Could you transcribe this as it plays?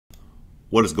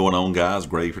What is going on, guys?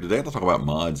 Gray for today. I'll talk about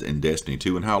mods in Destiny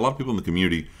 2 and how a lot of people in the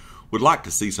community would like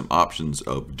to see some options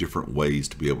of different ways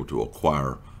to be able to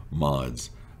acquire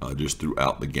mods just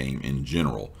throughout the game in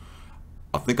general.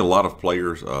 I think a lot of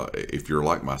players, if you're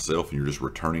like myself and you're just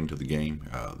returning to the game,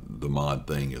 the mod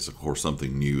thing is of course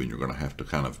something new, and you're going to have to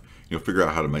kind of figure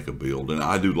out how to make a build. And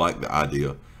I do like the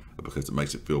idea because it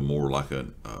makes it feel more like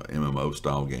an MMO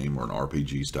style game or an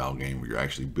RPG style game where you're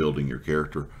actually building your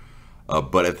character.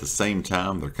 But at the same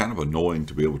time, they're kind of annoying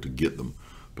to be able to get them,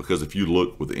 because if you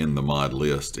look within the mod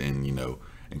list and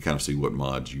and kind of see what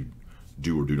mods you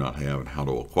do or do not have and how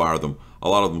to acquire them, a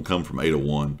lot of them come from Ada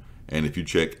 1. And if you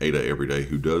check Ada every day,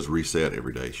 who does reset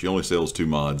every day, she only sells 2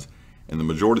 mods, and the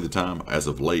majority of the time, as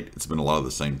of late, it's been a lot of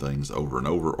the same things over and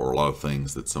over, or a lot of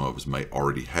things that some of us may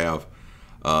already have.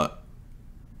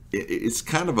 It's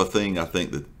kind of a thing I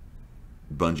think that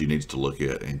Bungie needs to look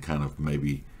at and kind of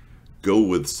maybe go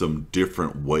with some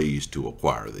different ways to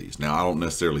acquire these. Now, I don't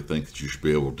necessarily think that you should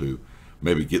be able to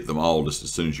maybe get them all just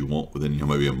as soon as you want within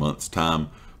maybe a month's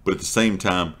time, but at the same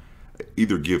time,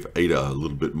 either give Ada a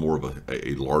little bit more of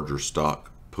a larger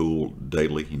stock pool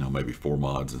daily, maybe 4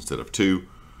 mods instead of 2.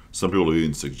 Some people have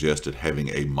even suggested having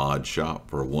a mod shop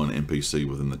for one NPC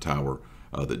within the tower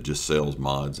that just sells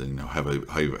mods, and have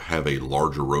a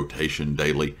larger rotation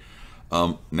daily.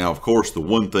 Now, of course, the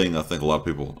one thing I think a lot of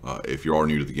people, if you are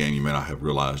new to the game, you may not have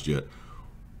realized yet,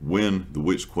 when the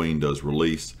Witch Queen does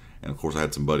release, and of course I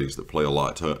had some buddies that play a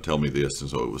lot tell me this, and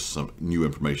so it was some new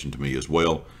information to me as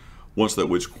well. Once that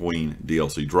Witch Queen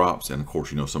DLC drops, and of course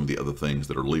some of the other things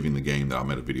that are leaving the game that I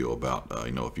made a video about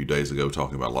a few days ago,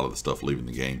 talking about a lot of the stuff leaving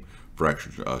the game,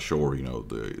 Fractured Shore,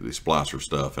 the Splicer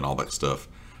stuff and all that stuff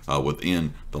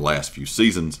within the last few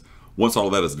seasons. Once all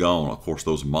of that is gone, of course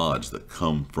those mods that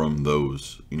come from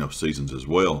those seasons as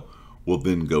well will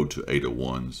then go to Ada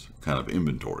 1's kind of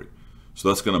inventory. So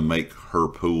that's going to make her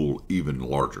pool even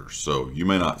larger. So you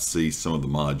may not see some of the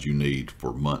mods you need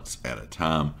for months at a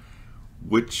time,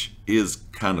 which is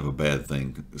kind of a bad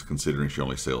thing considering she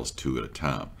only sells 2 at a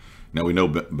time. Now, we know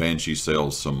Banshee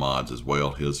sells some mods as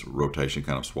well. His rotation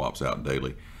kind of swaps out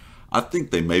daily. I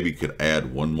think they maybe could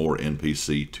add one more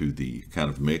NPC to the kind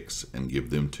of mix and give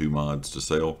them 2 mods to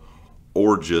sell,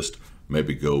 or just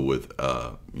maybe go with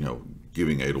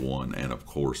giving Ada 1 and of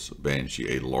course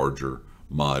Banshee a larger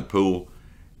mod pool.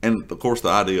 And of course the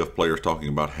idea of players talking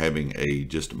about having a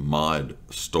just mod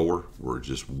store where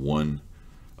just one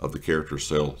of the characters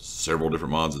sell several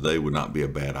different mods a day would not be a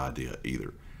bad idea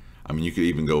either. I mean, you could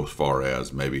even go as far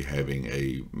as maybe having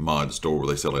a mod store where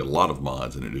they sell a lot of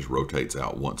mods and it just rotates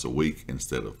out once a week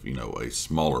instead of a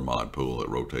smaller mod pool that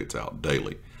rotates out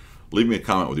daily. Leave me a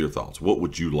comment with your thoughts. What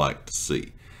would you like to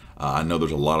see? I know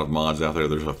there's a lot of mods out there.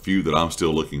 There's a few that I'm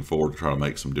still looking forward to trying to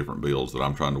make some different builds that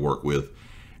I'm trying to work with,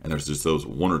 and there's just those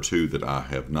 1 or 2 that I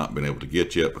have not been able to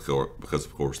get yet because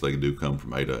of course they do come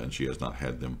from Ada and she has not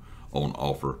had them on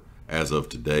offer as of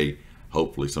today.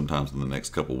 Hopefully sometimes in the next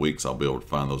couple weeks I'll be able to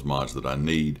find those mods that I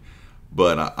need.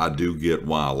 But I do get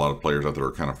why a lot of players out there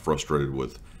are kind of frustrated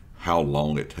with how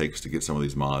long it takes to get some of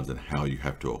these mods and how you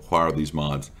have to acquire these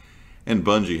mods. And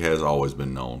Bungie has always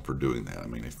been known for doing that. I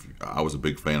mean, I was a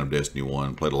big fan of Destiny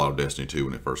 1, played a lot of Destiny 2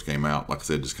 when it first came out. Like I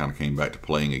said, just kind of came back to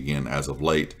playing again as of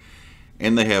late.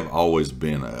 And they have always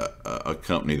been a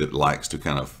company that likes to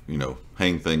kind of,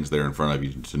 hang things there in front of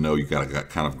you to know you got to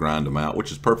kind of grind them out,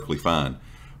 which is perfectly fine.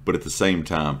 But at the same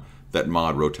time, that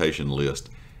mod rotation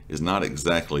list is not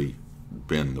exactly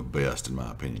been the best in my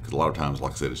opinion, because a lot of times,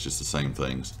 like I said, it's just the same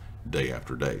things day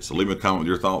after day. So leave me a comment with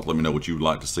your thoughts. Let me know what you would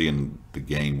like to see in the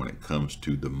game when it comes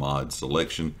to the mod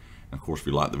selection. And of course, if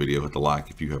you like the video, hit the like.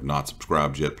 If you have not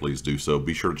subscribed yet, please do so.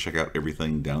 Be sure to check out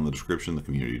everything down in the description, the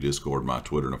community Discord, my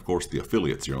Twitter, and of course the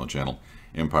affiliates here on the channel,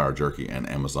 Empire Jerky and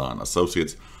Amazon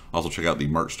Associates. Also check out the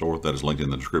merch store that is linked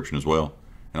in the description as well.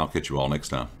 And I'll catch you all next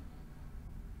time.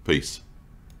 Peace.